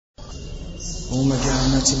Om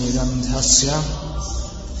Jnanatimidandhasya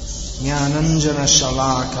Jnananjana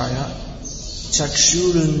Shalakaya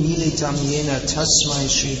Chakshurunmilitam Yena Tasmai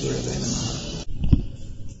Shri Gurave Namaha.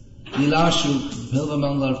 Alachua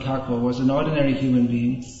Bilvamangal Thakur was an ordinary human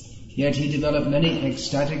being, yet he developed many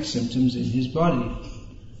ecstatic symptoms in his body.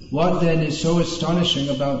 What then is so astonishing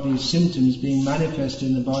about these symptoms being manifest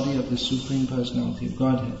in the body of the Supreme Personality of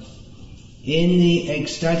Godhead? In the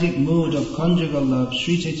ecstatic mood of conjugal love,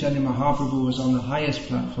 Sri Caitanya Mahaprabhu was on the highest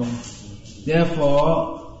platform.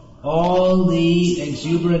 Therefore, all the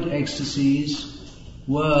exuberant ecstasies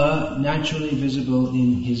were naturally visible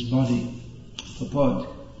in his body. Purport.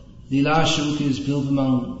 Alachua is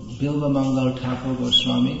Bilvamangal Thakur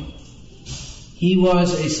Goswami. He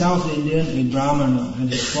was a South Indian, a Brahmana, and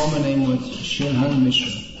his former name was Shilhan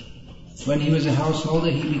Mishra. When he was a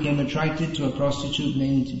householder, he became attracted to a prostitute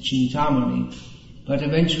named Chintamani, but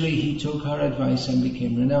eventually he took her advice and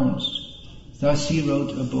became renounced. Thus he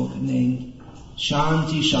wrote a book named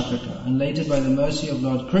Shanti Shakata, and later by the mercy of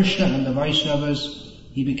Lord Krishna and the Vaishnavas,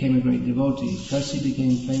 he became a great devotee. Thus he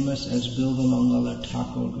became famous as Bilvamangala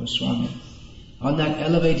Thakur Goswami. On that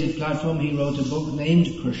elevated platform he wrote a book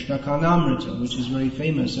named Krishna Karnamrita, which is very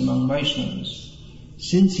famous among Vaishnavas.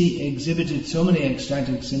 Since he exhibited so many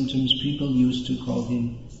ecstatic symptoms, people used to call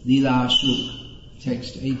him Alachua.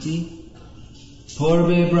 Text 80.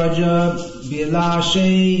 Purve braja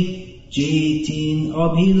bilashe jitin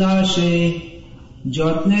abhilashe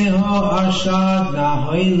jotne ho arshad na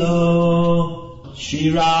hoilo Shri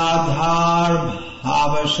Radhar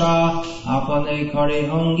bhavasha apane kare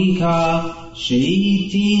angika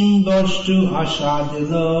sheitin boshtu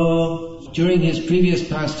ashadilo. During his previous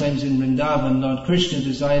pastimes in Vrindavan, Lord Krishna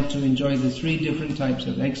desired to enjoy the three different types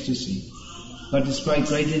of ecstasy. But despite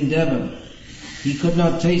great endeavor, he could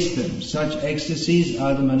not taste them. Such ecstasies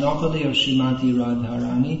are the monopoly of Srimati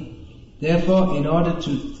Radharani. Therefore, in order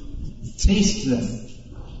to taste them,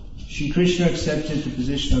 Sri Krishna accepted the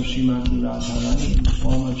position of Srimati Radharani in the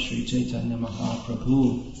form of Sri Caitanya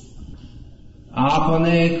Mahaprabhu.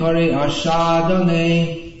 Apane kare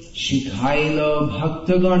ashadane shikhailo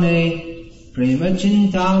bhaktagane Prema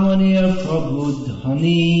Chintamani Prabhu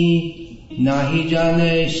Dhani Nahi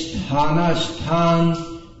Jane Sthanasthan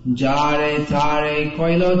Jare Tare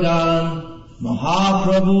Koilodan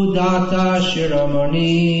Mahaprabhu Data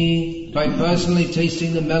Shiramani. By personally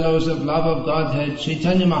tasting the mellows of love of Godhead,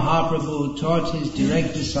 Chaitanya Mahaprabhu taught his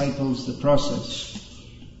direct disciples the process.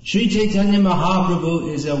 Sri Chaitanya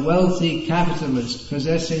Mahaprabhu is a wealthy capitalist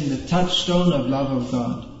possessing the touchstone of love of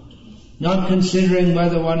God. Not considering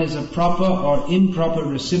whether one is a proper or improper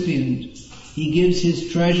recipient, he gives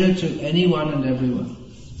his treasure to anyone and everyone.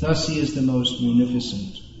 Thus he is the most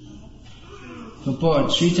munificent.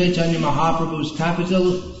 Purport. Sri Chaitanya Mahaprabhu's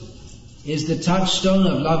capital is the touchstone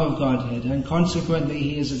of love of Godhead, and consequently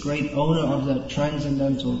he is a great owner of that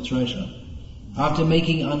transcendental treasure. After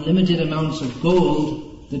making unlimited amounts of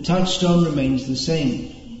gold, the touchstone remains the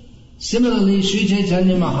same. Similarly, Sri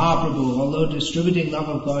Chaitanya Mahaprabhu, although distributing love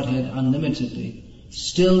of Godhead unlimitedly,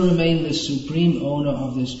 still remained the supreme owner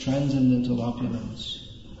of this transcendental opulence.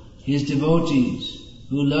 His devotees,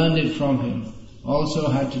 who learned it from him, also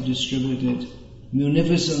had to distribute it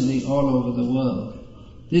munificently all over the world.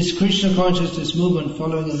 This Krishna consciousness movement,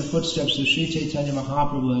 following in the footsteps of Sri Chaitanya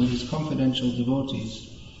Mahaprabhu and his confidential devotees,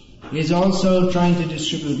 is also trying to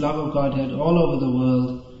distribute love of Godhead all over the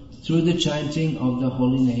world through the chanting of the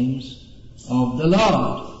holy names of the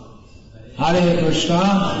Lord. Hare Krishna,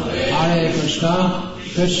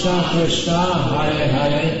 Krishna Krishna, Hare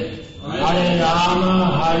Hare, Hare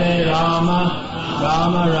Rama,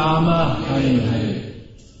 Rama Rama, Hare Hare.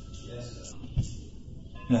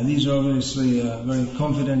 Now these are obviously very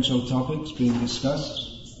confidential topics being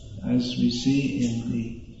discussed, as we see in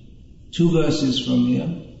the two verses from here.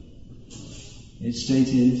 It's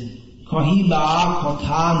stated, Kahiba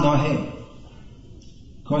kotha nahe,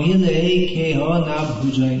 kahile keho na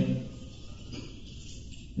bhujai.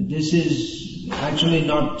 This is actually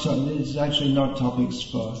not topics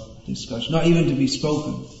for discussion, not even to be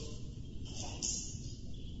spoken.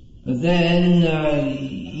 But then,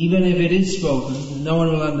 even if it is spoken, no one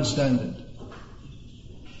will understand it.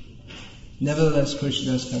 Nevertheless,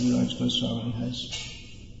 Krishnadas Kaviraj Goswami has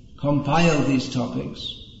compiled these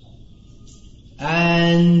topics,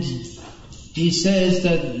 and he says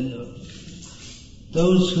that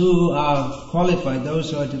those who are qualified, those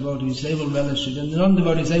who are devotees, they will relish it, and the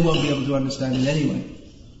non-devotees, they won't be able to understand it anyway.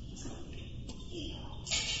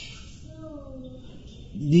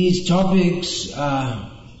 These topics,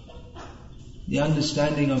 the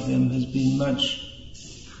understanding of them has been much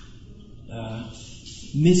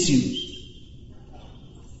misused.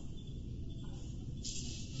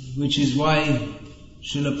 which is why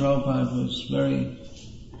Srila Prabhupada was very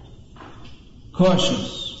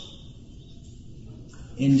cautious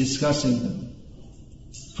in discussing them.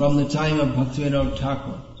 From the time of Bhaktivinoda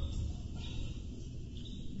Thakur,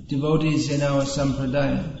 devotees in our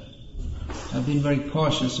Sampradaya have been very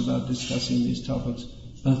cautious about discussing these topics.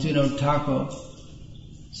 Bhaktivinoda Thakur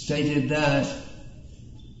stated that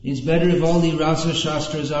it's better if all the Rasa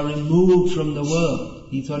Shastras are removed from the world.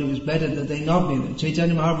 He thought it was better that they not be there.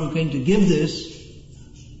 Chaitanya Mahaprabhu came to give this,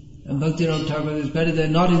 and Bhaktivinoda Thakur, it's better they're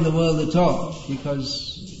not in the world at all,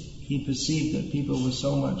 because he perceived that people were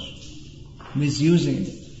so much misusing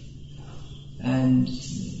it. And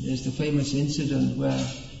there's the famous incident where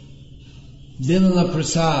Bimala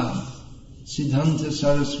Prasad, Siddhanta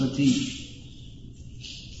Saraswati,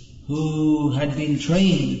 who had been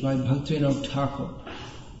trained by Bhaktivinoda Thakur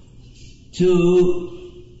to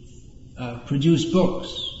produce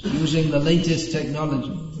books using the latest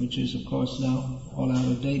technology, which is of course now all out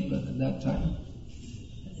of date, but at that time,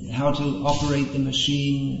 how to operate the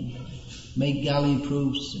machine, make galley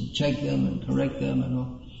proofs and check them and correct them and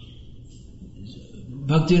all.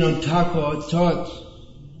 Bhaktivinoda Thakur taught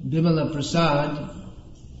Bimala Prasad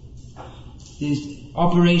the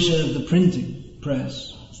operation of the printing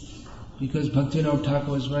press, because Bhaktivinoda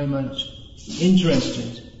Thakur was very much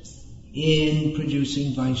interested in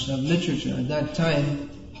producing Vaishnava literature. At that time,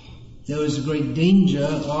 there was a great danger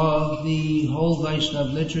of the whole Vaishnava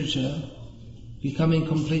literature becoming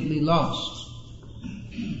completely lost.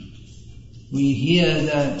 We hear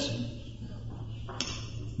that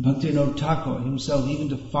Bhaktivinoda Thakur himself, even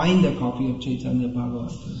to find a copy of Chaitanya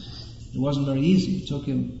Bhagavatam, it wasn't very easy. It took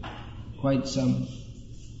him quite some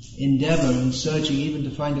endeavor in searching even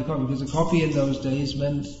to find a copy, because a copy in those days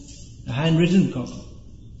meant a handwritten copy.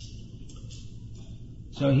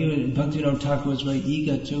 So Bhaktivinoda Thakur was very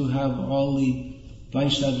eager to have all the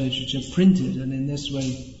Vaishnava literature printed and in this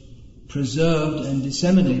way preserved and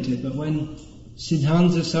disseminated. But when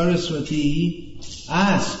Siddhanta Saraswati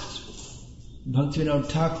asked Bhaktivinoda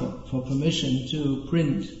Thakur for permission to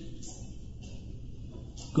print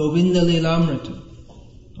Govinda Lilamrita,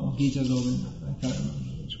 or Gita Govinda, I can't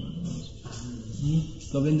remember which one it was.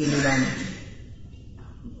 Govinda Lilamrita.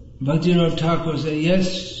 Bhaktivinoda Thakur said,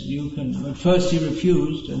 yes, you can. But first he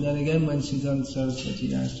refused, and then again when Siddhanta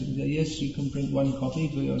Saraswati asked him, he said, yes, you can print one copy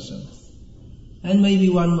for yourself. And maybe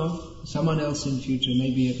one more. Someone else in future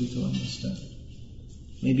may be able to understand.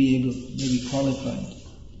 Maybe qualified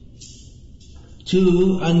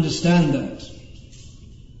to understand that.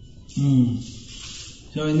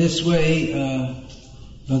 So in this way,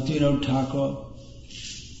 Bhaktivinoda Thakur,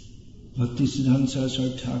 Bhakti Siddhanta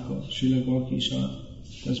Saraswati Thakur, Srila Gaurkishore,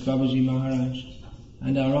 Das Babaji Maharaj,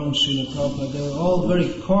 and our own Srila Prabhupada, they were all very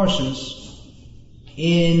cautious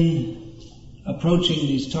in approaching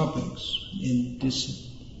these topics,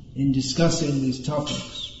 in discussing these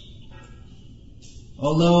topics.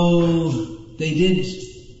 Although they did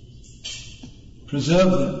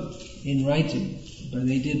preserve them in writing, but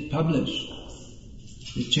they did publish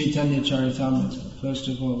the Caitanya Charitamrita. First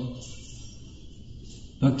of all,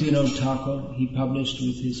 Bhaktivinoda Thakur, he published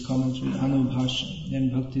with his commentary Anubhasha, then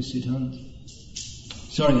Bhakti Siddhanta.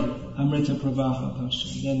 Amrita Pravaha Bhasha.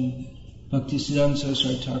 Then Bhakti Siddhanta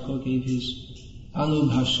Saraswati Thakur gave his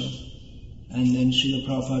Anubhasha, and then Srila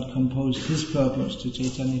Prabhupada composed his purport to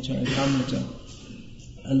Caitanya Charitamrita,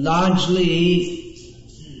 largely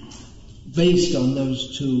based on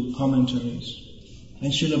those two commentaries.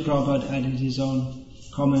 And Srila Prabhupada added his own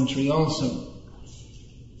commentary also.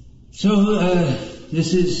 So,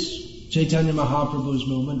 this is Chaitanya Mahaprabhu's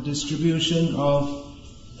movement, distribution of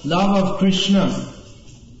love of Krishna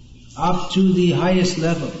up to the highest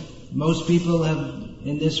level. Most people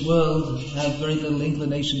in this world have very little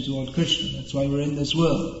inclination toward Krishna. That's why we're in this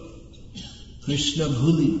world. Krishna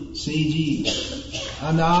Bhuli, Seji,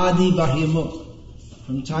 Anadi Bahimuk.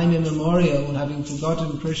 From time immemorial, having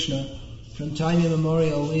forgotten Krishna, from time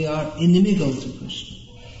immemorial we are inimical to Krishna.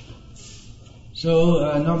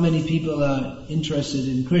 So not many people are interested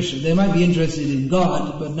in Krishna. They might be interested in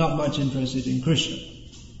God, but not much interested in Krishna.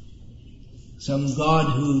 Some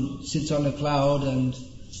God who sits on a cloud and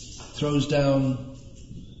throws down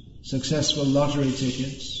successful lottery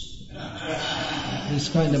tickets. This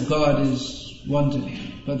kind of God is wanted.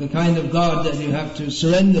 But the kind of God that you have to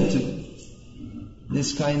surrender to,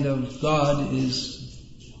 this kind of God is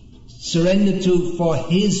surrendered to for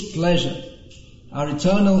His pleasure. Our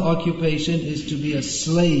eternal occupation is to be a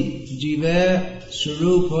slave. Jiva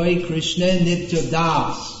Swarupoi Krishna Nitya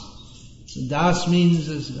Das. So Das means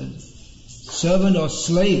a servant or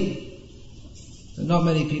slave. But not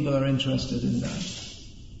many people are interested in that.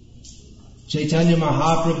 Caitanya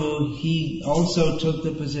Mahaprabhu, he also took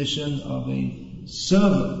the position of a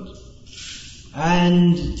servant.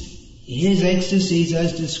 And his ecstasies,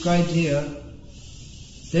 as described here,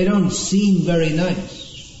 they don't seem very nice.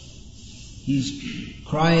 He's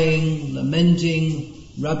crying, lamenting,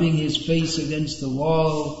 rubbing his face against the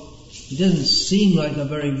wall. It doesn't seem like a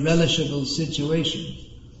very relishable situation.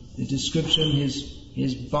 The description,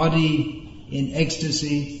 his body in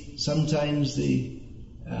ecstasy, sometimes the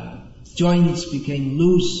joints became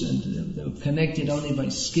loose and they were connected only by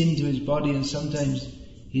skin to his body, and sometimes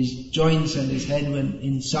his joints and his head went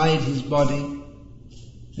inside his body.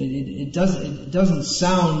 It doesn't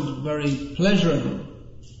sound very pleasurable.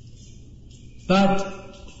 But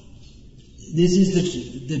this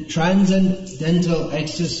is the transcendental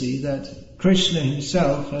ecstasy that Krishna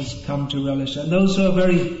himself has come to relish. And those who are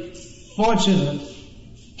very fortunate,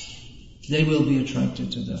 they will be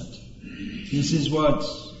attracted to that. This is what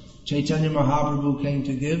Caitanya Mahaprabhu came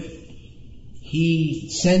to give. He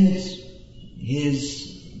sent his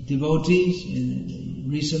devotees,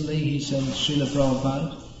 recently he sent Srila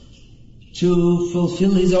Prabhupada, to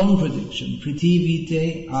fulfill his own prediction.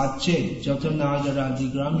 Prithivite ache jatanagara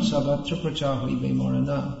sabatra prachahoive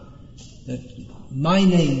morana. That my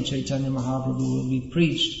name, Caitanya Mahaprabhu, will be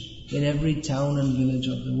preached in every town and village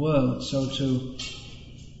of the world. So to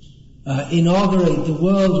inaugurate the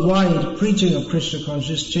worldwide preaching of Krishna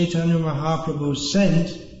consciousness, Caitanya Mahaprabhu sent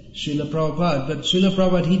Srila Prabhupada. But Srila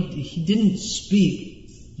Prabhupada, he didn't speak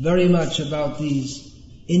very much about these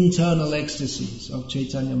internal ecstasies of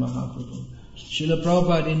Caitanya Mahaprabhu. Srila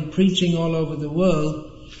Prabhupada, in preaching all over the world,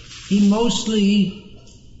 he mostly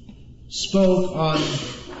spoke on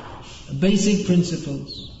basic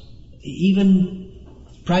principles, even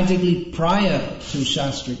practically prior to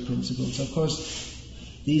Shastric principles. Of course,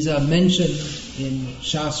 these are mentioned in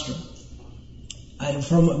Shastra. And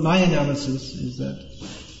from my analysis is that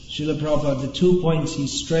Srila Prabhupada, the 2 points he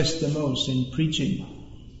stressed the most in preaching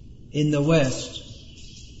in the West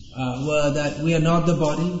were that we are not the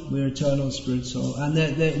body, we are eternal spirit soul, and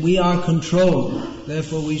that we are controlled.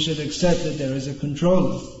 Therefore, we should accept that there is a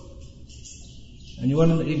controller. And you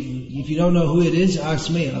want to, if you don't know who it is, ask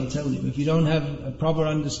me, I'll tell you. If you don't have a proper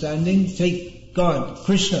understanding, take God,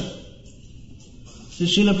 Krishna. So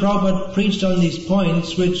Srila Prabhupada preached on these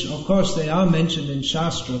points, which of course they are mentioned in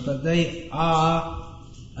Shastra, but they are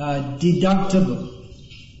deductible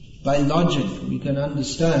by logic. We can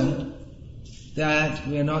understand that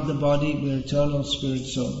we are not the body, we are eternal spirit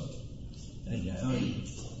soul.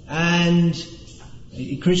 And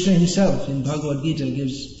Krishna himself in Bhagavad Gita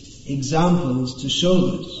gives examples to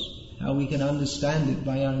show this, how we can understand it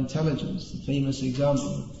by our intelligence. The famous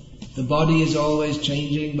example, the body is always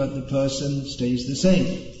changing but the person stays the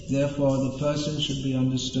same. Therefore the person should be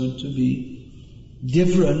understood to be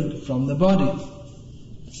different from the body.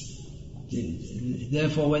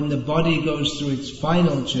 Therefore, when the body goes through its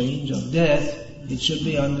final change of death, it should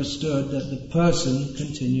be understood that the person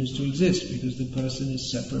continues to exist because the person is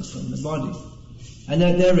separate from the body. And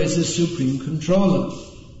that there is a supreme controller.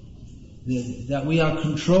 That we are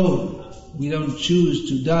controlled. We don't choose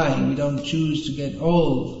to die. We don't choose to get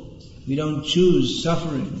old. We don't choose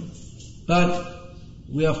suffering. But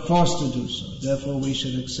we are forced to do so. Therefore, we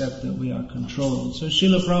should accept that we are controlled. So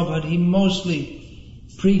Srila Prabhupada, he mostly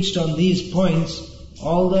preached on these points,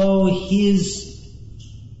 although his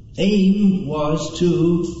aim was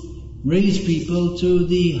to raise people to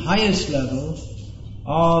the highest level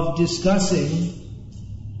of discussing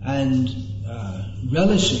and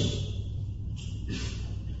relishing,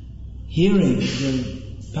 hearing the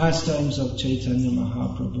pastimes of Caitanya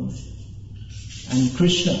Mahaprabhu and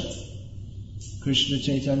Krishna. Krishna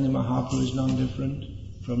Chaitanya Mahaprabhu is non different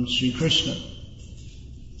from Sri Krishna.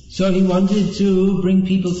 So he wanted to bring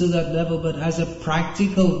people to that level, but as a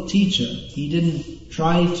practical teacher, he didn't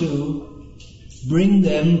try to bring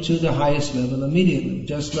them to the highest level immediately.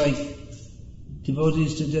 Just like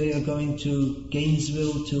devotees today are going to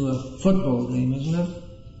Gainesville to a football game, isn't it?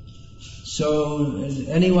 So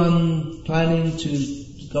anyone planning to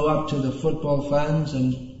go up to the football fans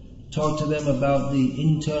and talk to them about the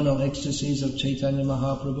internal ecstasies of Caitanya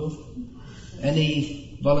Mahaprabhu?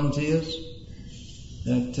 Any volunteers?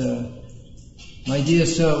 That, my dear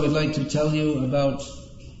sir, would like to tell you about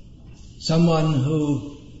someone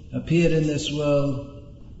who appeared in this world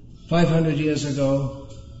 500 years ago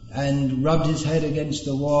and rubbed his head against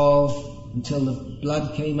the wall until the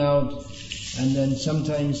blood came out, and then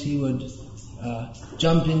sometimes he would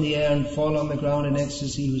jump in the air and fall on the ground in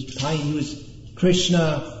ecstasy. He was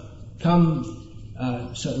Krishna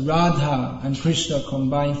so Radha and Krishna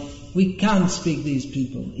combined. We can't speak these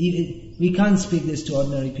people. We can't speak this to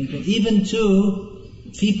ordinary people, even to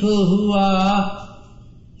people who are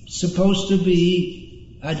supposed to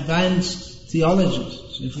be advanced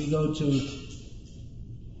theologists. If we go to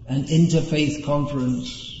an interfaith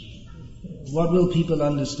conference, what will people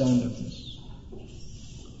understand of this?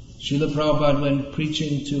 Srila Prabhupada, when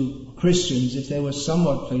preaching to Christians, if they were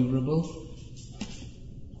somewhat favorable,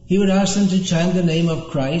 he would ask them to chant the name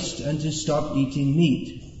of Christ and to stop eating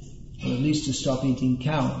meat, or at least to stop eating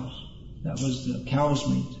cows. That was the cow's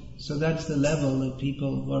meat. So that's the level that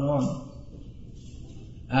people were on.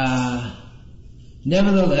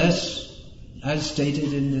 Nevertheless, as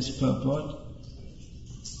stated in this purport,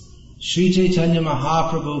 Sri Caitanya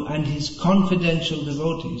Mahaprabhu and his confidential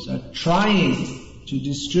devotees are trying to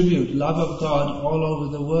distribute love of God all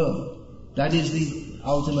over the world. That is the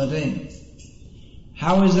ultimate aim.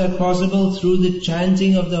 How is that possible? Through the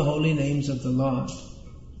chanting of the holy names of the Lord.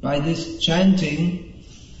 By this chanting,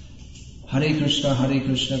 Hare Krishna,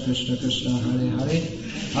 Krishna Krishna, Hare Hare,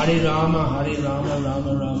 Hare Rama,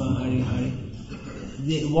 Rama Rama, Hare Hare.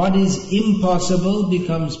 What is impossible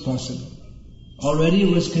becomes possible. Already it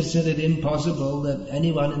was considered impossible that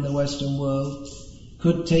anyone in the Western world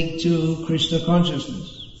could take to Krishna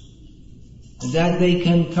consciousness. That they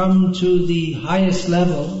can come to the highest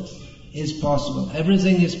level is possible.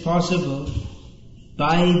 Everything is possible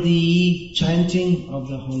by the chanting of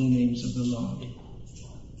the holy names of the Lord.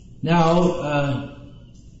 Now,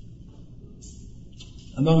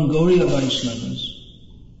 among Gauriya Vaishnavas,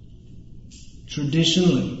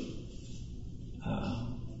 traditionally,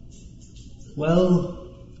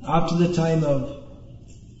 after the time of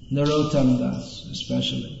Narottam Das,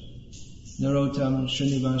 especially, Narottam,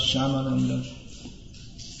 Srinivas, Shyamananda,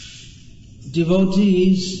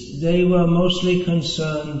 devotees, they were mostly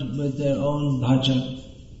concerned with their own bhajan,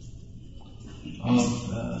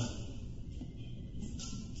 of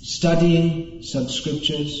studying such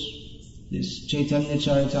scriptures. This Chaitanya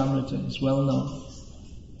Charitamrita is well known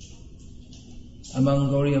among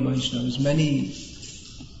Gauriya Vaishnavas. Many,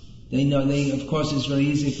 of course it's very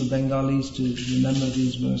easy for Bengalis to remember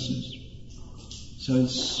these verses. So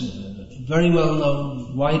it's very well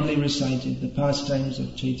known, widely recited, the pastimes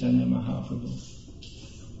of Chaitanya Mahaprabhu.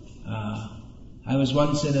 I was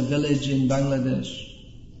once in a village in Bangladesh,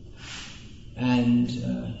 and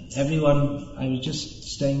I was just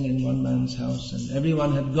staying in one man's house, and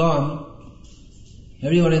everyone had gone,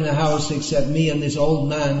 everyone in the house except me and this old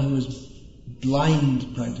man who was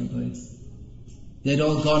blind practically. They'd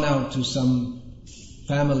all gone out to some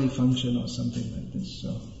family function or something like this.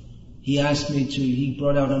 So he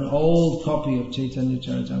brought out an old copy of Chaitanya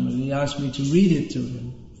Charitamrita. He asked me to read it to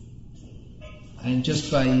him. And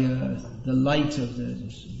just by the light of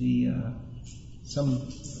some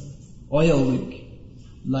oil wick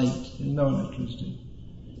light, no electricity.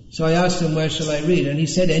 So I asked him, where shall I read? And he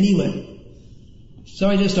said, anywhere. So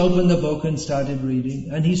I just opened the book and started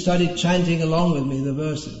reading, and he started chanting along with me the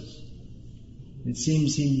verses. It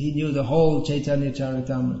seems he knew the whole Chaitanya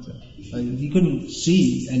Charitamrita. He couldn't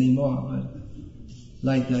see anymore, but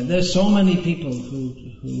like that. There's so many people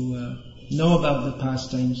who know about the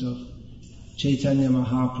pastimes of Chaitanya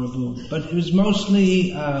Mahaprabhu, but it was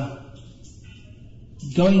mostly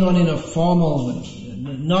going on in a formal way,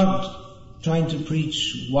 not trying to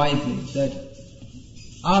preach widely. That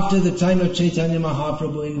after the time of Chaitanya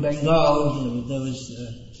Mahaprabhu in Bengal, there was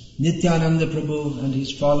Nityananda Prabhu and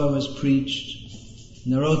his followers preached,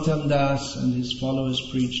 Narottam Das and his followers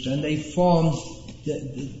preached, and they formed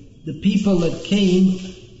the people that came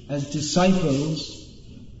as disciples.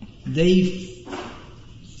 They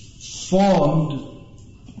formed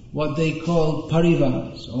what they called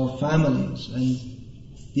parivars or families, and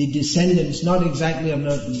the descendants, not exactly of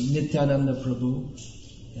Nityananda Prabhu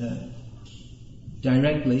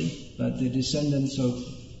directly, but the descendants of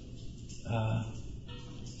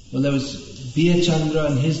there was Viyachandra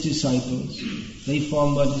and his disciples. They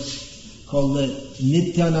formed what is called the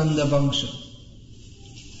Nityananda Vangsha,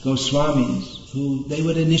 Goswamis, who they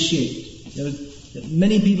would initiate.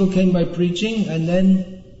 Many people came by preaching, and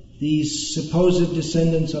then these supposed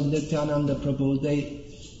descendants of Nityananda Prabhu,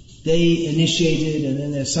 they initiated, and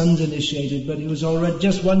then their sons initiated, but it was already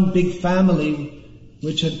just one big family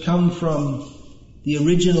which had come from the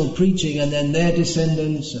original preaching, and then their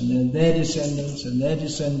descendants, and then their descendants, and their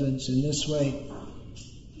descendants, in this way.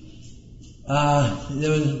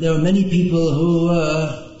 There were many people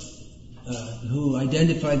who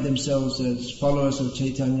identified themselves as followers of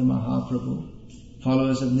Chaitanya Mahaprabhu,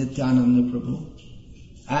 followers of Nityananda Prabhu.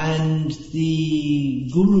 And the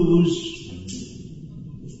gurus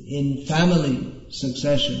in family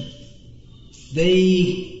succession,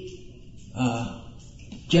 they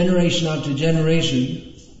generation after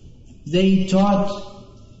generation, they taught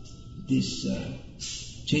this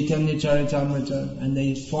Caitanya Charitamrita, and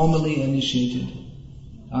they formally initiated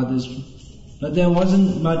others. But there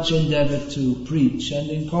wasn't much endeavor to preach, and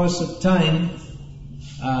in course of time,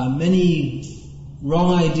 many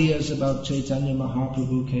wrong ideas about Caitanya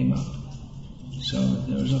Mahaprabhu came up. So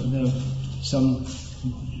there were some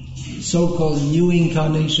so-called new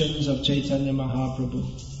incarnations of Caitanya Mahaprabhu,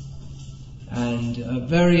 and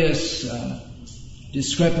various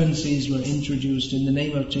discrepancies were introduced in the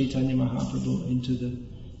name of Caitanya Mahaprabhu into the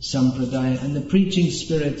Sampradaya, and the preaching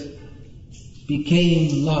spirit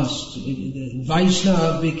became lost. The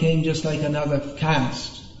Vaishnava became just like another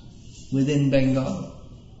caste within Bengal.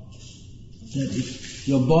 That if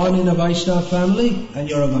you're born in a Vaishnava family, and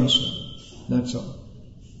you're a Vaishnava, that's all.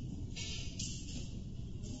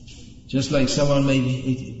 Just like someone may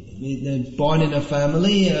be they're born in a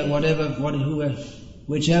family,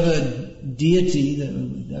 whichever deity,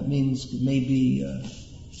 that means maybe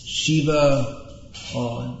Shiva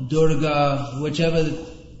or Durga, whichever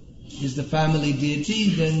is the family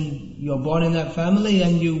deity, then you're born in that family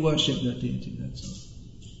and you worship that deity, that's all.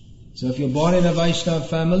 So if you're born in a Vaishnava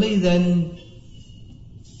family, then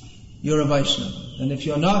you're a Vaishnava. And if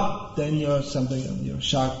you're not, then you're something else. You're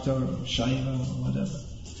Shakta or Shaiva or whatever.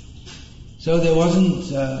 So there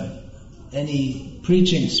wasn't any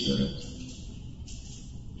preaching spirit.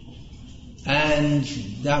 And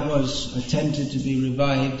that was attempted to be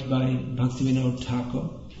revived by Bhaktivinoda Thakur,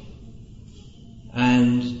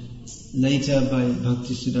 and later by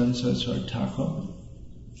Bhaktisiddhanta Saraswati Thakur,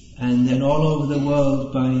 and then all over the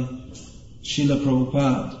world by Srila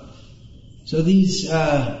Prabhupada. So these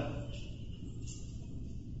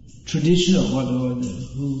traditional,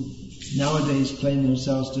 who nowadays claim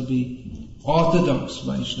themselves to be orthodox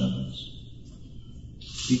Vaishnavas,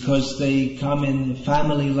 because they come in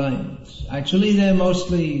family lines. Actually,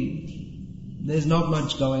 there's not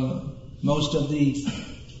much going on. Most of the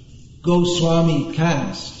Goswami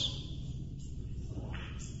caste,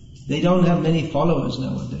 they don't have many followers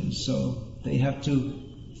nowadays, so they have to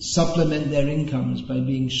supplement their incomes by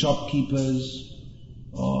being shopkeepers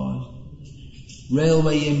or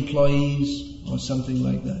railway employees or something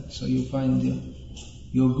like that. So you find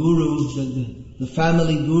your guru, the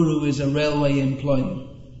family guru, is a railway employee.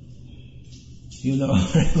 You know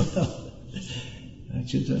very well.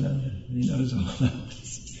 Achyutananda, he knows all about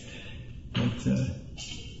this. But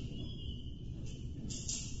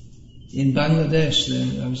in Bangladesh,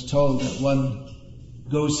 I was told that one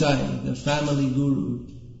Gosai, the family guru,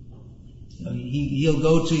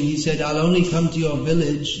 he said, I'll only come to your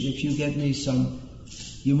village if you get me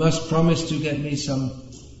you must promise to get me some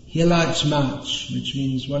hilach mach, which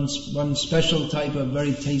means one special type of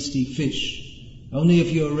very tasty fish. Only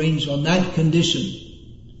if you arrange on that condition,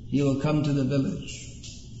 he will come to the village.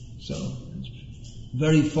 So,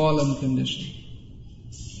 very fallen condition.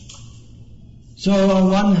 So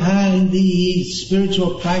on one hand, the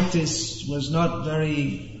spiritual practice was not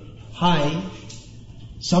very high.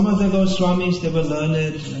 Some of the Goswamis, they were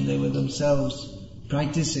learned and they were themselves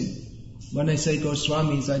practicing. When I say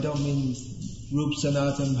Goswamis, I don't mean Rup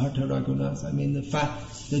Sanatan Bhatta Raghunath. I mean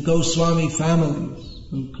the Goswami families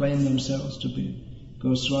who claim themselves to be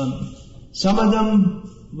Goswami. Some of them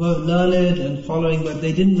were learned and following, but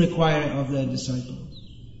they didn't require it of their disciples.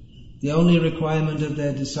 The only requirement of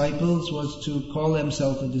their disciples was to call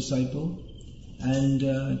themselves a disciple and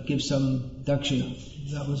give some dakshina.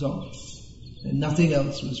 That was all. And nothing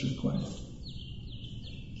else was required.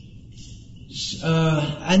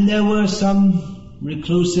 And there were some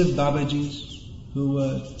reclusive Babajis who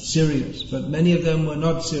were serious, but many of them were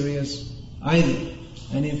not serious either.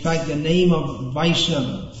 And in fact, the name of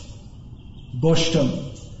Vaishnava, Boshtam,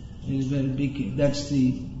 that's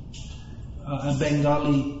a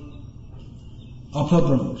Bengali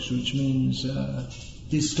Apabhransh, which means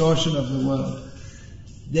distortion of the word.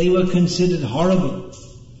 They were considered horrible.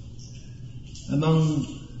 Among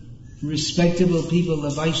respectable people, the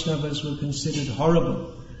Vaishnavas were considered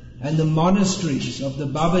horrible. And the monasteries of the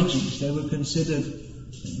Babajis, they were considered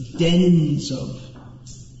dens of,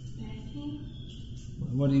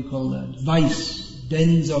 what do you call that? Vice.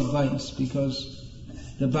 Dens of vice. Because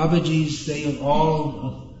the Babajis,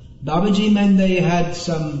 Babaji meant they had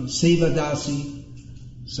some Sevadasi,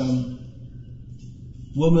 some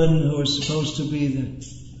woman who was supposed to be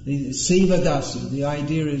the Sevadasi. The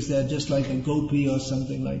idea is they're just like a gopi or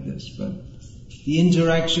something like this. But the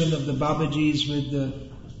interaction of the Babajis with the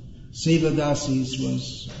Sevadasis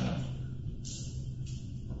was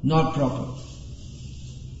not proper.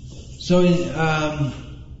 So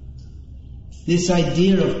this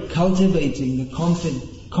idea of cultivating the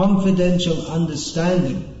confidential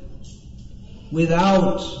understanding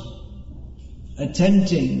without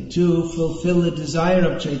attempting to fulfill the desire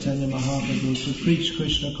of Chaitanya Mahaprabhu to preach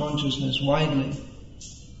Krishna consciousness widely.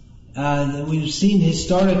 And we've seen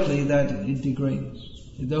historically that it degrades.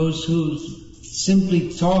 Those who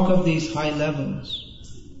simply talk of these high levels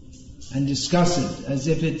and discuss it as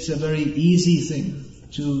if it's a very easy thing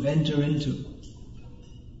to enter into,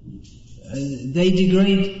 they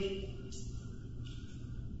degrade.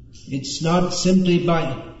 It's not simply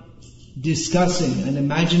by discussing and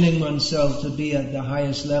imagining oneself to be at the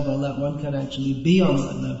highest level that one can actually be on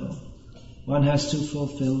that level. One has to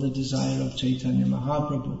fulfill the desire of Chaitanya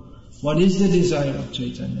Mahaprabhu. What is the desire of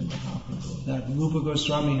Chaitanya Mahaprabhu? That Rupa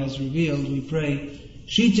Goswami has revealed. We pray,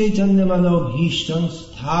 Shri Chaitanya Mano Bhishtam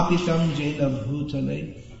Sthapitam Jena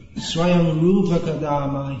Bhutale Swayam Rupa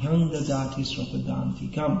Kadama Hyanga Dati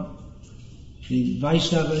Swapadantikam. The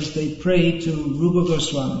Vaishnavas, they pray to Rupa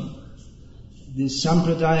Goswami. This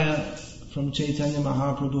sampradaya from Chaitanya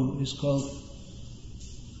Mahaprabhu is called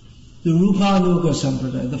the Rupanuga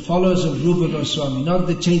Sampradaya, the followers of Rupa Goswami, not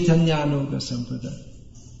the Chaitanyanuga Sampradaya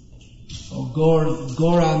or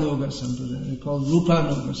Gauranuga Sampradaya. They're called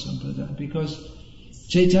Rupanuga Sampradaya because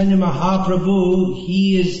Chaitanya Mahaprabhu,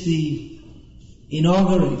 he is the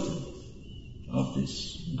inaugurator of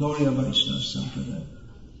this Gauriya Vaishnava Sampradaya.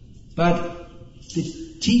 But the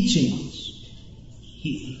teachings,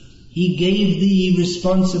 he gave the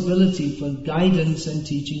responsibility for guidance and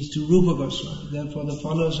teachings to Rupa Goswami. Therefore the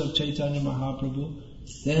followers of Chaitanya Mahaprabhu,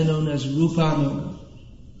 they're known as Rupanuga.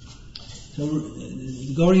 So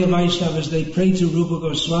the Gauriya Vaishnavas, they pray to Rupa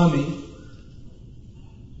Goswami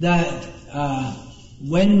that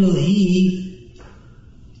when will he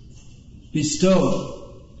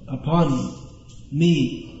bestow upon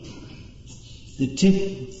me the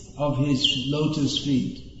tip of his lotus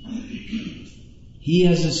feet. He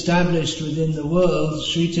has established within the world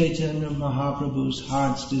Sri Chaitanya Mahaprabhu's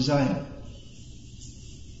heart's desire.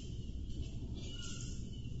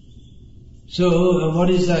 So, what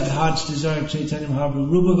is that heart's desire of Chaitanya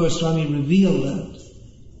Mahaprabhu? Rupa Goswami revealed that.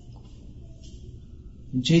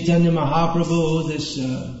 In Chaitanya Mahaprabhu, this,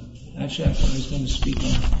 actually I thought I was going to speak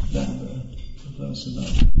on that verse about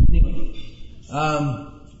it. Anyway,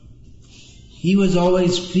 he was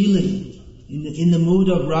always feeling, in the mood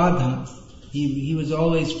of Radha, he was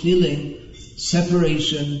always feeling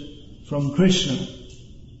separation from Krishna.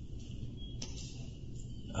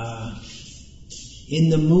 In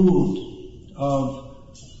the mood of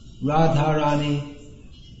Radharani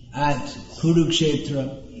at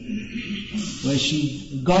Kurukshetra, where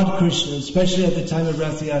she got Krishna, especially at the time of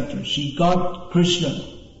Rath Yatra, she got Krishna,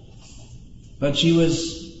 but she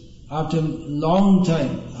was, after a long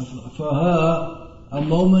time, for her, a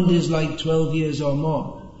moment is like 12 years or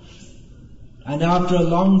more. And after a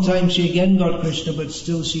long time she again got Krishna, but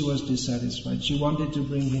still she was dissatisfied. She wanted to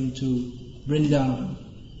bring him to Vrindavan.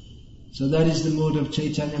 So that is the mood of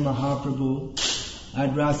Chaitanya Mahaprabhu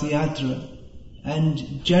at Rath Yatra.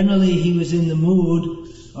 And generally he was in the mood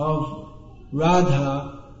of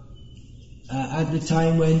Radha at the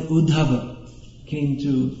time when Uddhava came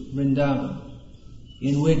to Vrindavan,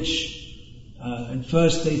 in which at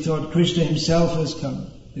first they thought Krishna himself has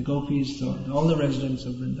come. The gopis thought, all the residents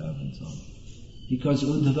of Vrindavan thought, because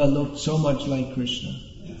Uddhava looked so much like Krishna.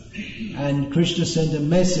 And Krishna sent a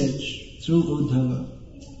message through Uddhava,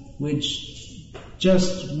 which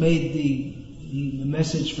just made the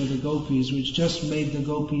message for the gopis, which just made the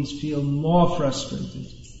gopis feel more frustrated.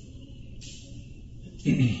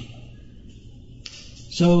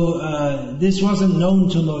 So this wasn't known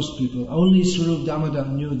to most people. Only Swarup Damodar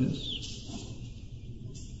knew this.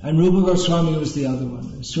 And Rupa Goswami was the other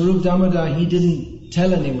one. Swarup Damodar, he didn't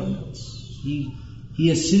tell anyone else. He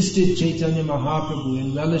assisted Chaitanya Mahaprabhu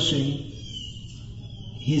in relishing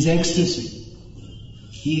his ecstasy.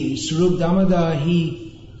 Swarup Damodar, he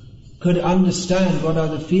could understand what are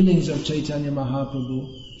the feelings of Chaitanya Mahaprabhu,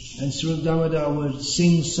 and Swarup Damodar would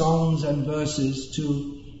sing songs and verses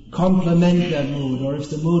to complement that mood, or if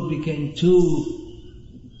the mood became too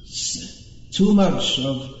much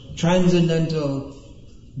of transcendental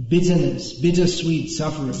bitterness, bittersweet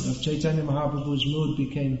suffering of Chaitanya Mahaprabhu's mood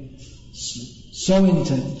became so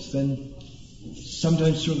intense, then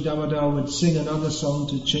sometimes Swarup Damodar would sing another song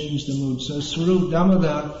to change the mood. So Swarup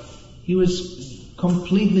Damodar, he was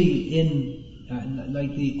completely in,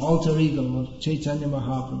 like the alter ego of Chaitanya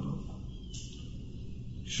Mahaprabhu.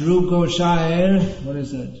 Shru Goshair, what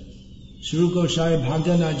is that? Shru Goshair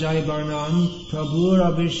Bhagyan Ajay Barnan Prabhur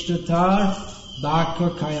Abhishtatar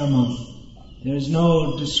Bhakva Kayamam. There is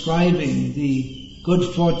no describing the good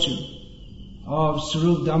fortune of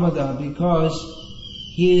Swarup Damodar, because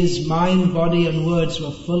his mind, body and words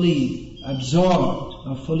were fully absorbed,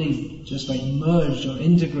 or fully just like merged or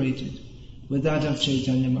integrated with that of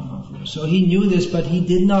Chaitanya Mahaprabhu. So he knew this, but he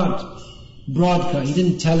did not broadcast, he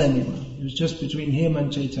didn't tell anyone. It was just between him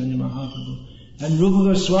and Chaitanya Mahaprabhu. And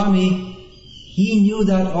Rupa Goswami, he knew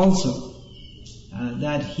that also.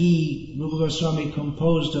 Rupa Goswami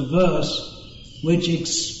composed a verse which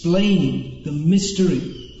explained the mystery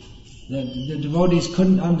that the devotees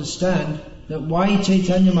couldn't understand, that why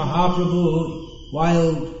Chaitanya Mahaprabhu,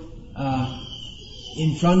 while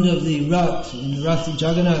in front of the Rath, in Rath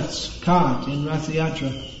Jagannath's cart in Rath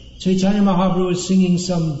Yatra, Chaitanya Mahaprabhu was singing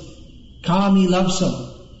some Kami love song.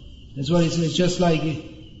 That's what it says. It's just like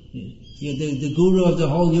the guru of the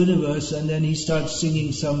whole universe, and then he starts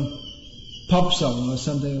singing some pop song or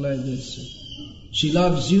something like this. She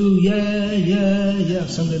loves you, yeah, yeah, yeah,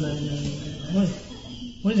 something like that.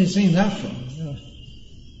 What is he singing that from?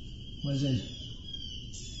 What is it?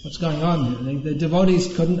 What's going on here? The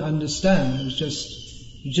devotees couldn't understand.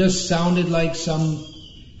 It just sounded like some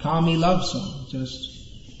Kami love song.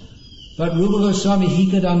 But Rupa Goswami,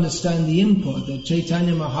 he could understand the import, that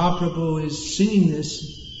Chaitanya Mahaprabhu is singing this,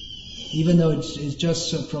 even though it's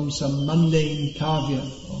just from some mundane kavya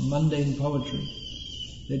or mundane poetry.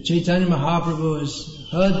 That Chaitanya Mahaprabhu has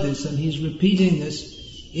heard this and he's repeating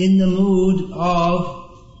this in the mood of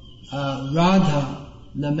Radha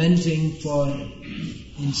lamenting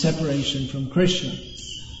in separation from Krishna.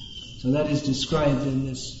 So that is described in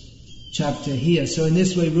this chapter here. So in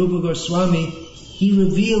this way, Rupa Goswami, he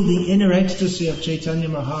revealed the inner ecstasy of Chaitanya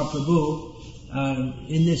Mahaprabhu.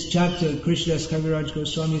 In this chapter, Krishnadas Kaviraj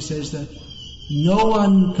Goswami says that no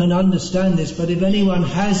one can understand this, but if anyone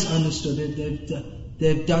has understood it,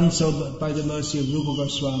 they've done so by the mercy of Rupa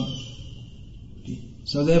Goswami.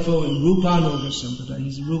 So therefore, in Rupanuga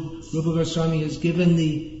Sampradaya, Rupa Goswami has given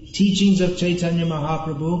the teachings of Chaitanya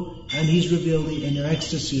Mahaprabhu, and he's revealed the inner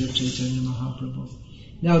ecstasy of Chaitanya Mahaprabhu.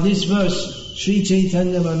 Now this verse, Sri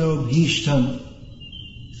Chaitanya Mano Bhishtam,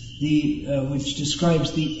 which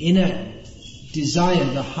describes the inner desire,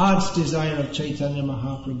 the heart's desire of Chaitanya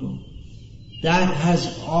Mahaprabhu, that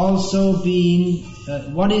has also been,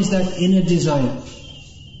 what is that inner desire?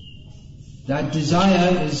 That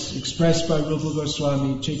desire is expressed by Rupa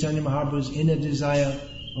Goswami, Chaitanya Mahaprabhu's inner desire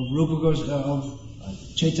of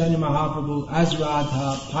Chaitanya Mahaprabhu as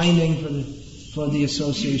Radha, pining for the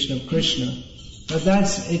association of Krishna. But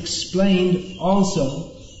that's explained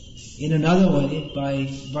also in another way by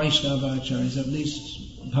Vaishnava acharyas, at least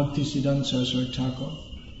Bhakti Siddhanta Saraswati Thakur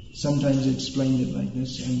sometimes explained it like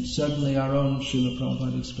this, and certainly our own Srila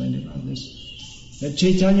Prabhupada explained it like this, that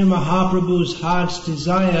Chaitanya Mahaprabhu's heart's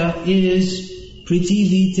desire is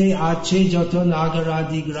Priti Vite Ache Jato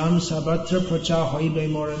Nagaradi Gram Sabatra Pracha Hoibe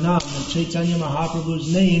Moranam, that Chaitanya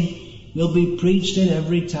Mahaprabhu's name will be preached in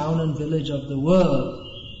every town and village of the world.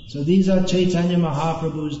 So these are Chaitanya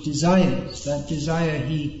Mahaprabhu's desires. That desire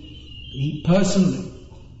he personally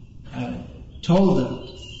told us.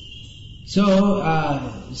 So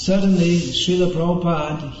certainly Srila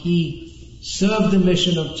Prabhupada, he served the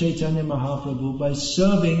mission of Chaitanya Mahaprabhu by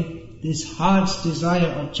serving this heart's desire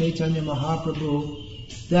of Chaitanya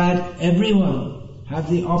Mahaprabhu, that everyone have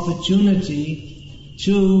the opportunity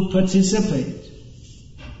to participate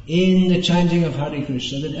in the chanting of Hare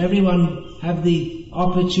Krishna, that everyone have the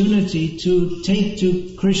opportunity to take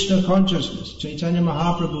to Krishna consciousness. Chaitanya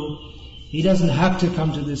Mahaprabhu, he doesn't have to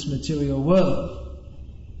come to this material world.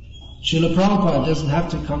 Srila Prabhupada doesn't have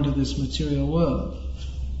to come to this material world.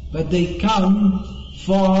 But they come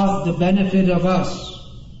for the benefit of us,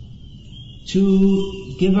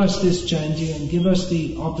 to give us this chanting and give us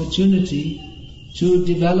the opportunity to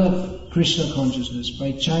develop Krishna consciousness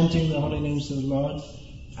by chanting the holy names of the Lord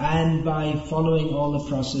and by following all the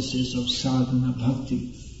processes of sadhana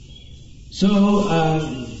bhakti. So,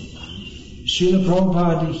 Srila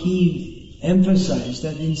Prabhupada, he emphasized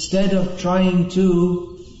that instead of trying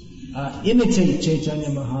to imitate Chaitanya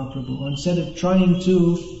Mahaprabhu, instead of trying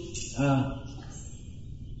to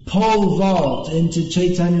pole vault into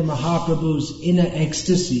Chaitanya Mahaprabhu's inner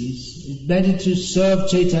ecstasies, it's better to serve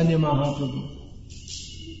Chaitanya Mahaprabhu,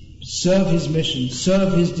 serve his mission,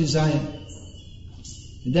 serve his desire.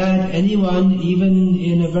 That anyone, even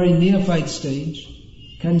in a very neophyte stage,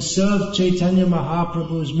 can serve Chaitanya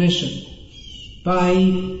Mahaprabhu's mission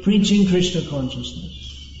by preaching Krishna consciousness.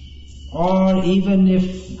 Or even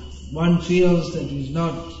if one feels that he's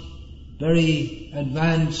not very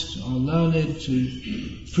advanced or learned to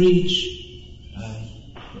preach,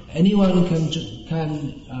 anyone can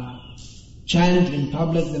chant in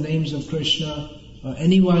public the names of Krishna, or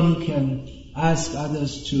anyone can ask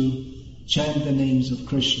others to chant the names of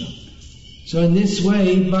Krishna. So in this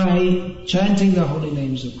way, by chanting the holy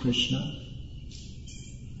names of Krishna,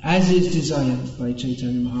 as is desired by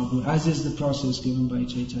Chaitanya Mahaprabhu, as is the process given by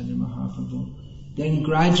Chaitanya Mahaprabhu, then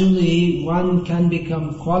gradually one can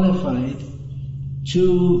become qualified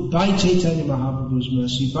to, by Chaitanya Mahaprabhu's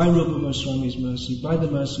mercy, by Rupa Goswami's mercy, by the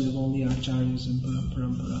mercy of all the acharyas and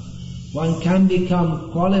parampara, one can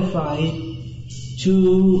become qualified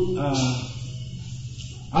to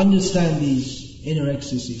understand these inner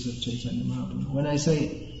ecstasies of Chaitanya Mahaprabhu. When I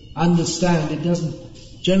say understand, it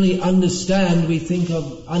doesn't generally understand, we think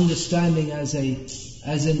of understanding as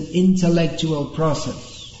an intellectual process.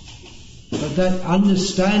 But that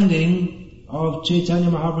understanding of Chaitanya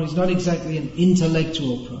Mahaprabhu is not exactly an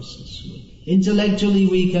intellectual process. Intellectually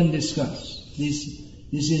we can discuss. This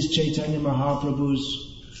is Chaitanya Mahaprabhu's,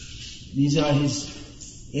 these are his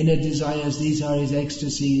inner desires, these are his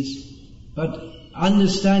ecstasies. But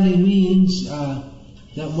understanding means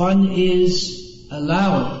that one is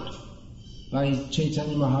allowed by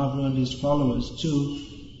Chaitanya Mahaprabhu and his followers to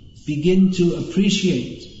begin to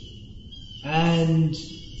appreciate and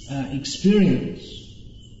experience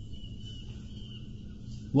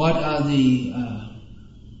what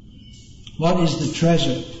is the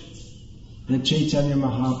treasure that Chaitanya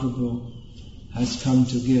Mahaprabhu has come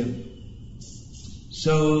to give.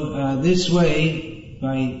 So this way,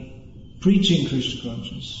 by preaching Krishna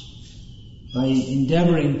consciousness, by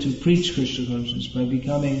endeavoring to preach Krishna consciousness, by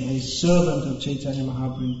becoming a servant of Chaitanya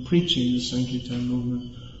Mahaprabhu in preaching the Sankirtan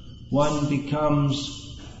movement, one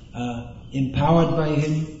becomes empowered by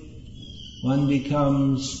him, one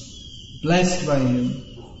becomes blessed by him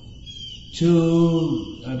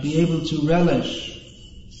to be able to relish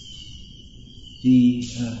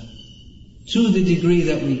to the degree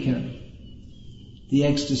that we can, the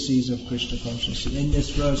ecstasies of Krishna consciousness. In this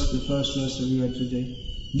verse, the first verse that we read today,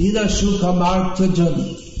 Lila Shukha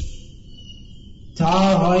Martajan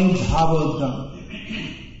Tar Hoy Bhavodam,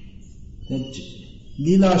 that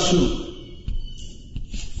Lila Shuk,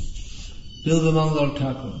 Bilvamangal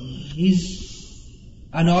Thakur, he's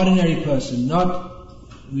an ordinary person,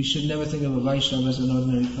 we should never think of a Vaishnava as an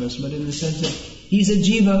ordinary person, but in the sense that he's a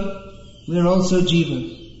jiva, we're also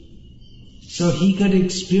jivas. So he could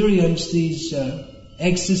experience these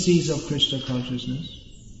ecstasies of Krishna consciousness.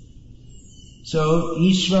 So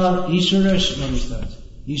Ishvara, what is that?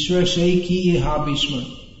 Ishvara Shaiki Habishma.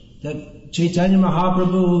 That Chaitanya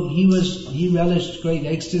Mahaprabhu, he relished great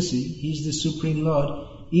ecstasy. He's the Supreme Lord.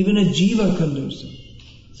 Even a jiva can do so.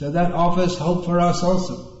 So that offers hope for us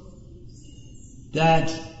also.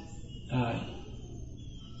 That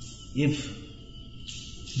if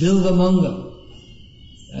Bilvamangal,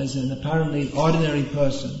 as an apparently ordinary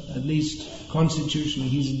person, at least constitutionally,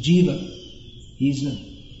 he's a jiva,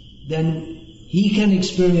 then he can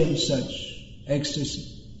experience such ecstasy.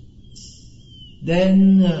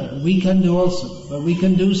 Then we can do also, but we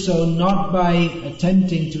can do so not by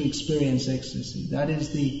attempting to experience ecstasy. That is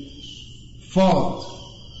the fault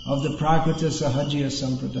of the Prakrita Sahajiya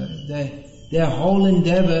Sampradaya. Their whole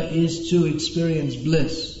endeavor is to experience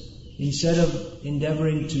bliss, instead of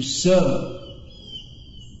endeavoring to serve.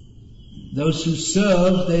 Those who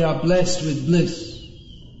serve, they are blessed with bliss.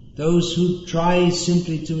 Those who try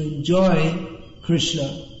simply to enjoy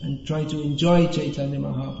Krishna and try to enjoy Chaitanya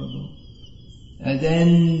Mahaprabhu, and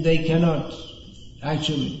then they cannot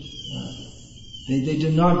actually, they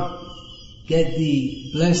do not get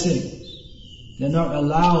the blessings. They're not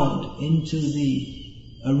allowed into the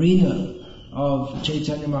arena of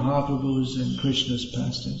Chaitanya Mahaprabhu's and Krishna's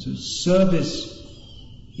pastimes. So service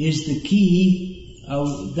is the key.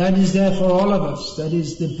 That is there for all of us. That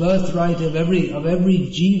is the birthright of every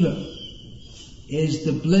jiva, is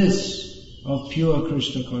the bliss of pure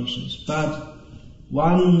Krishna consciousness. But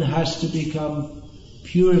one has to become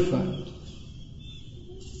purified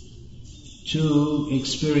to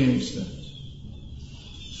experience that.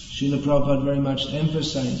 Srila Prabhupada very much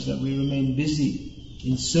emphasized that we remain busy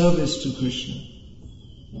in service to Krishna,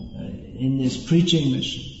 in this preaching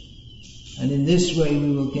mission. And in this way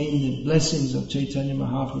we will gain the blessings of Chaitanya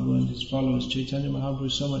Mahaprabhu and his followers. Chaitanya Mahaprabhu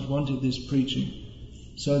so much wanted this preaching,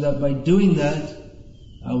 so that by doing that,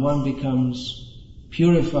 one becomes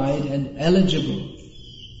purified and eligible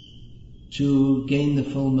to gain the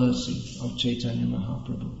full mercy of Chaitanya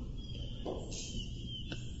Mahaprabhu.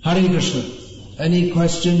 Hare Krishna. Any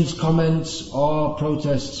questions, comments or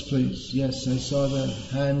protests, please? Yes, I saw the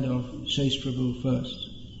hand of Shesh Prabhu first.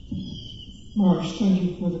 Maharaj, thank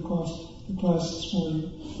you for the class this morning.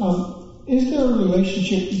 Is there a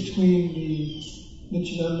relationship between the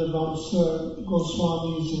Nityananda Vamsa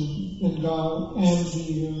Goswamis in Bengal and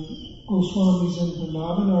the Goswamis in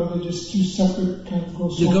Vrindavan, or are they just two separate kind of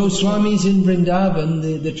Goswamis? The Goswamis in Vrindavan,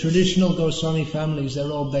 the traditional Goswami families,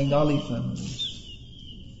 they're all Bengali families.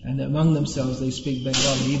 And among themselves they speak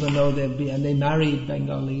Bengali, even though they married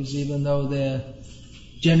Bengalis, even though they're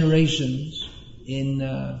generations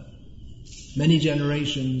many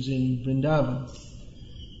generations in Vrindavan.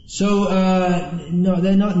 So, no,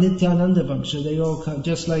 they're not Nityananda Vangsha. They all come,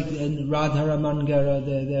 just like in Radharaman Gera,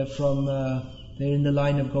 they're from, they're in the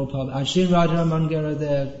line of Gopal. Actually, in Radharaman Gera,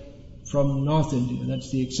 they're from North India. That's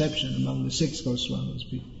the exception among the 6 Goswamis,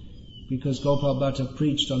 because Gopal Bhatta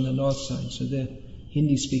preached on the north side, so they're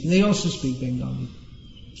Hindi speaking. They also speak Bengali.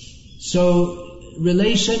 So,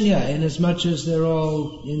 relation, in as much as they're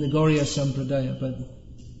all in the Gauriya Sampradaya, but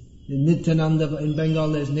in Nityananda, in Bengal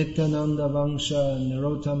there's Nityananda Vangsha,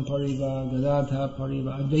 Narottam Parivar, Gadadhar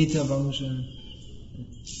Parivar, Advaita Vangsha,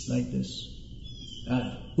 like this.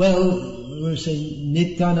 We're saying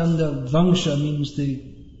Nityananda Vangsha means the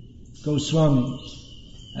Goswamis,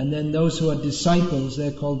 and then those who are disciples,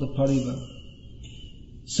 they're called the Parivar.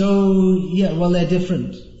 So, they're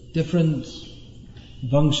different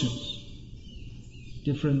Vangshas,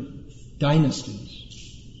 different dynasties.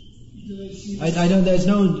 I don't. There's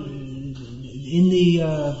no in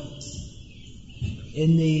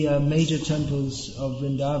the major temples of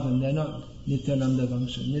Vrindavan. They're not Nityananda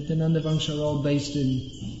Vangsha. Nityananda Vangsha are all based in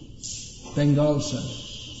Bengal side.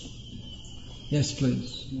 Yes,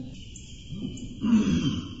 please.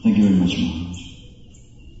 Thank you very much, Maharaj.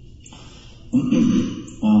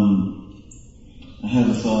 I had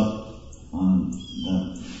a thought on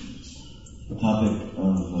the topic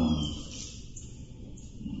of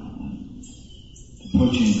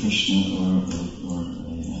approaching Krishna or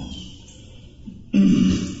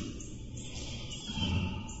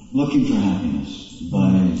looking for happiness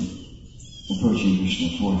by approaching Krishna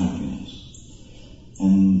for happiness.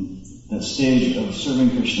 And that stage of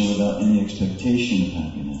serving Krishna without any expectation of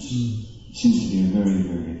happiness seems to be a very,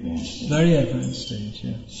 very advanced stage. Very advanced stage,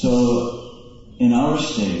 yeah. So, in our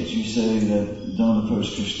stage, you say that don't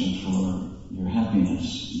approach Krishna for your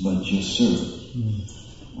happiness, but just serve.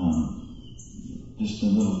 Just a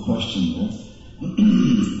little question there.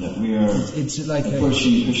 That we are it's like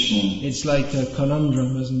approaching Krishna. It's like a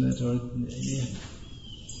conundrum, isn't it? Or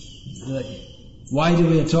why do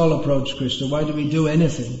we at all approach Krishna? Why do we do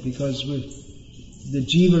anything? Because the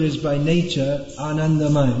jiva is by nature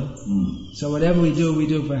anandamaya. So whatever we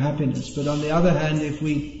do for happiness. But on the other hand, if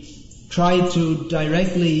we try to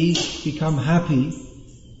directly become happy,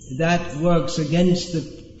 that works against the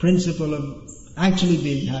principle of actually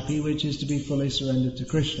being happy, which is to be fully surrendered to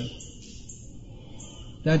Krishna.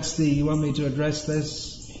 You want me to address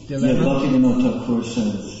this dilemma? Yeah, Bhaktivinoda Thakur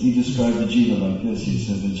says, he described the jiva like this. He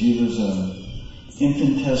said the jivas are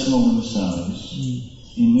infinitesimal in size,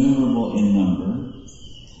 innumerable in number,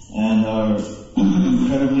 and are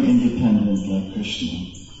incredibly independent like Krishna.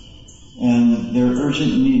 And their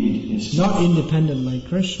urgent need is not independent like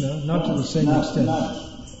Krishna, not to the same extent. Not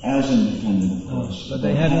as independent, of course, but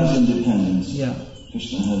they have independence. Yeah.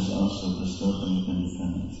 Krishna has also bestowed them with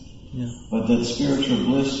independence. Yeah. But that spiritual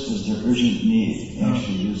bliss is their urgent need. He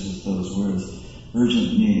actually uses those words,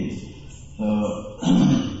 urgent need. So,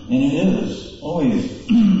 and it is always, as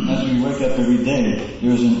we wake up every day,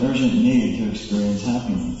 there is an urgent need to experience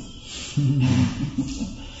happiness.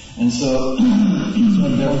 And so,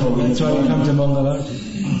 therefore, that's why we come to Mangalarti.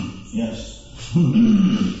 Yes.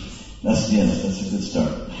 That's a good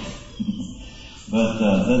start. But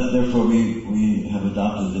therefore we have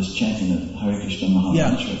adopted this chanting of Hare Krishna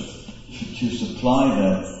Mahamantra to supply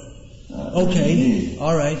that need.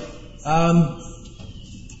 All right.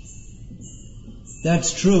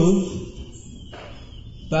 That's true.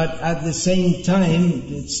 But at the same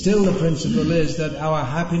time, still the principle is that our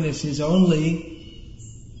happiness is only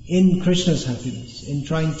in Krishna's happiness, in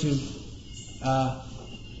trying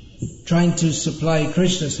to supply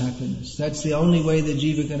Krishna's happiness. That's the only way the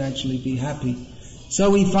jiva can actually be happy. So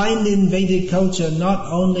we find in Vedic culture, not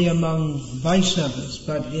only among Vaishnavas,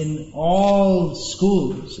 but in all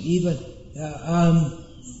schools, even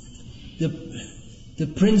the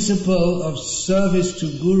principle of service to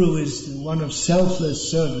Guru is one of selfless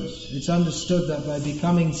service. It's understood that by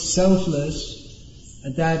becoming selfless,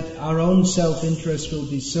 that our own self-interest will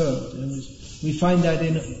be served. And we find that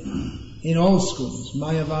in all schools,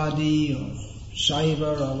 Mayavadi or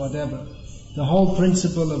Shaiva or whatever. The whole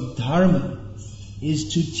principle of dharma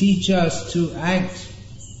is to teach us to act,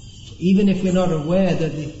 even if we're not aware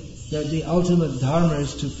that the ultimate dharma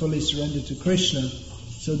is to fully surrender to Krishna.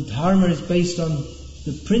 So dharma is based on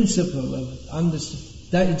the principle of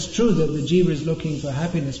that it's true that the jiva is looking for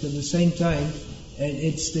happiness, but at the same time,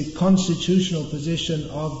 it's the constitutional position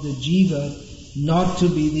of the jiva not to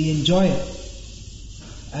be the enjoyer,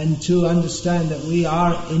 and to understand that we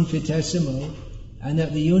are infinitesimal, and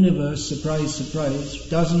that the universe, surprise, surprise,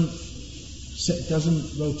 doesn't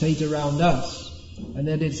rotate around us, and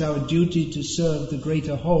that it's our duty to serve the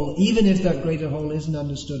greater whole, even if that greater whole isn't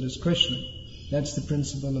understood as Krishna. That's the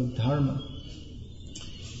principle of dharma.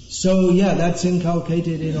 So yeah, that's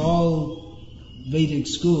inculcated in all Vedic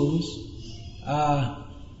schools.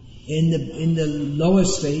 In the lower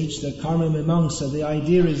stage, the karma mimamsa, the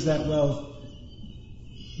idea is that, well,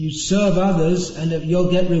 you serve others and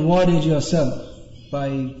you'll get rewarded yourself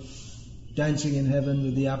by dancing in heaven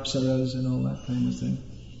with the apsaras and all that kind of thing.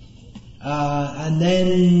 And then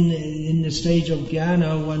in the stage of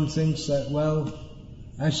jnana, one thinks that, well,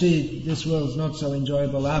 actually this world's not so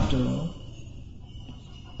enjoyable after all.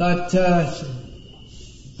 But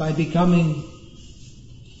by becoming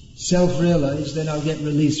self-realized, then I'll get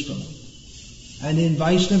released from it. And in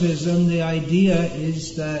Vaishnavism, the idea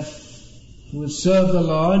is that we'll serve the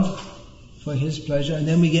Lord for His pleasure, and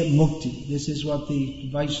then we get mukti. This is what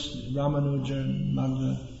the Ramanuja and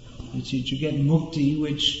Madhva teach. You get mukti,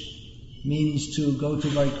 which means to go to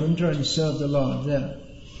Vaikuntha and serve the Lord there.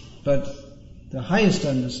 But the highest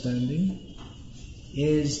understanding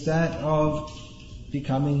is that of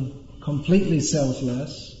becoming completely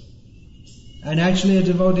selfless, and actually a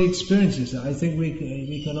devotee experiences that. I think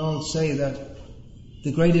we can all say that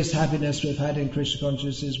the greatest happiness we've had in Krishna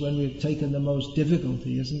consciousness is when we've taken the most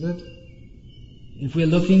difficulty, isn't it? If we're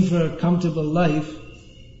looking for a comfortable life,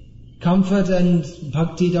 comfort and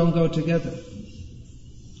bhakti don't go together.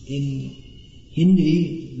 In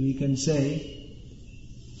Hindi, we can say,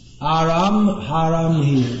 Aram, haram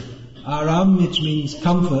here. Aram, which means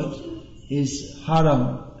comfort, is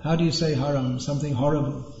haram. How do you say haram? Something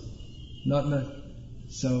horrible. Not.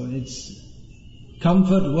 So it's,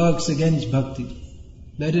 comfort works against bhakti.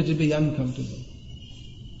 Better to be uncomfortable.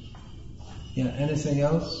 Yeah, anything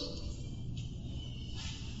else?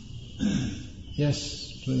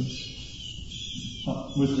 Yes, please.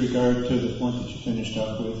 With regard to the point that you finished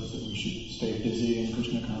up with, that we should stay busy in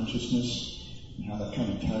Krishna consciousness, and how that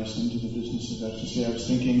kind of ties into the business of ecstasy, I was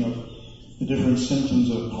thinking of the different symptoms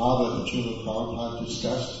of bhava that Srila Prabhupada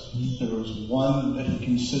discussed. There was one that he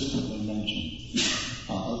consistently mentioned,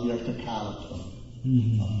 avyaktakalapa,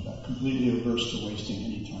 completely averse to wasting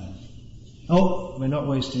any time. Oh, we're not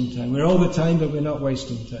wasting time. We're over time, but we're not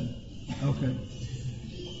wasting time. Okay.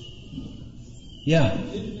 Yeah.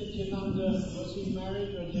 Did Nityananda, was he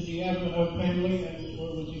married, or did he have a family,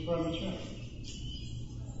 or was he brahmachari?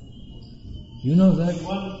 You know that?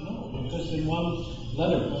 No, because in one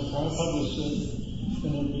letter, Prabhupada was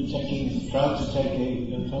going to be proud to take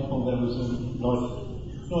a temple that was in north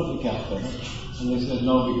of Calcutta, and they said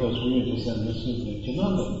no, because we are descendants of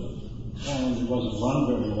Nityananda. And it wasn't run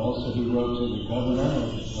very well, so he wrote to the governor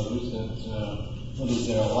and others that, what is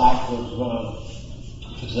there, a lack of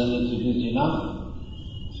descendants of Nityananda?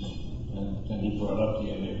 And then he brought up the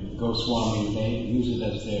other Goswami, they use it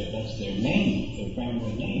as that's their name, their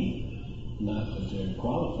family name, not that they're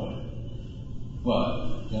qualified.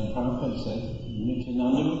 But then Prabhupada said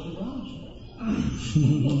Nityananda was a brahmachari.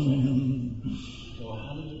 So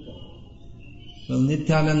how did it go? Well,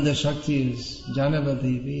 Nityananda Shakti is Janava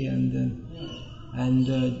Devi, and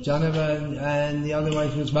Janava and the other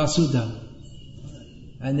wife was Vasudha.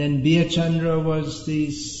 And then Biyachandra was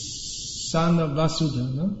the son of Vasudha,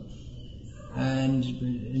 no? And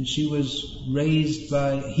he was raised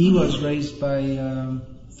by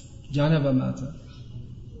Janava Mata.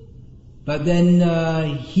 But then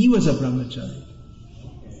he was a brahmachari.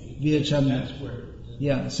 Biyachandra.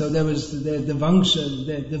 Yeah, so there was the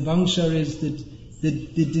Vangsha. The Vangsha is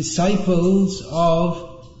the disciples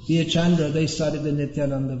of Biyachandra. They started the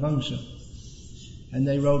Nityananda Vangsha. And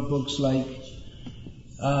they wrote books like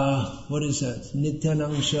what is that?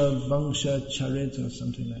 Nityananda Vangsha Charita or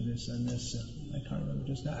something like this, and this I can't remember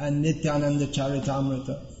just now. And Nityananda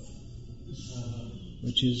Charitamrita,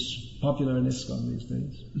 which is popular in ISKCON these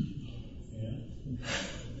days.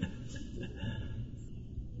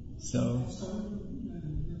 So,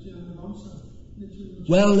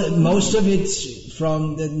 well, most of it's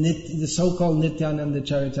from the so-called Nityananda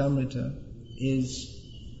Charitamrita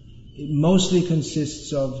it mostly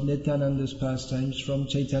consists of Nityananda's pastimes from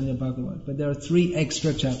Caitanya Bhagavat, but there are 3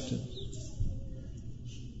 extra chapters.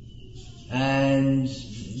 And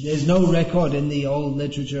there's no record in the old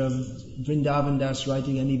literature of Vrindavan Das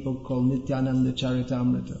writing any book called Nityananda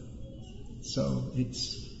Charitamrita. So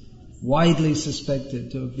it's widely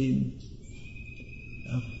suspected to have been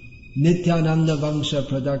a Nityananda Vangsha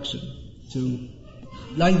production, to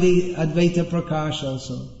like the Advaita Prakash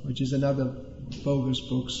also, which is another bogus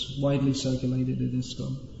books widely circulated in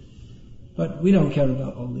ISKCON. But we don't care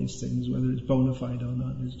about all these things, whether it's bona fide or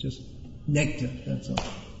not. It's just nectar, that's all.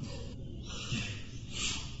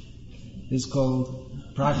 It's called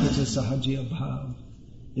Prakriti Sahajiya Bhav.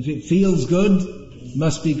 If it feels good, it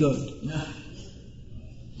must be good.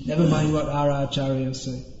 Never mind what our acharyas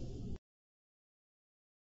say.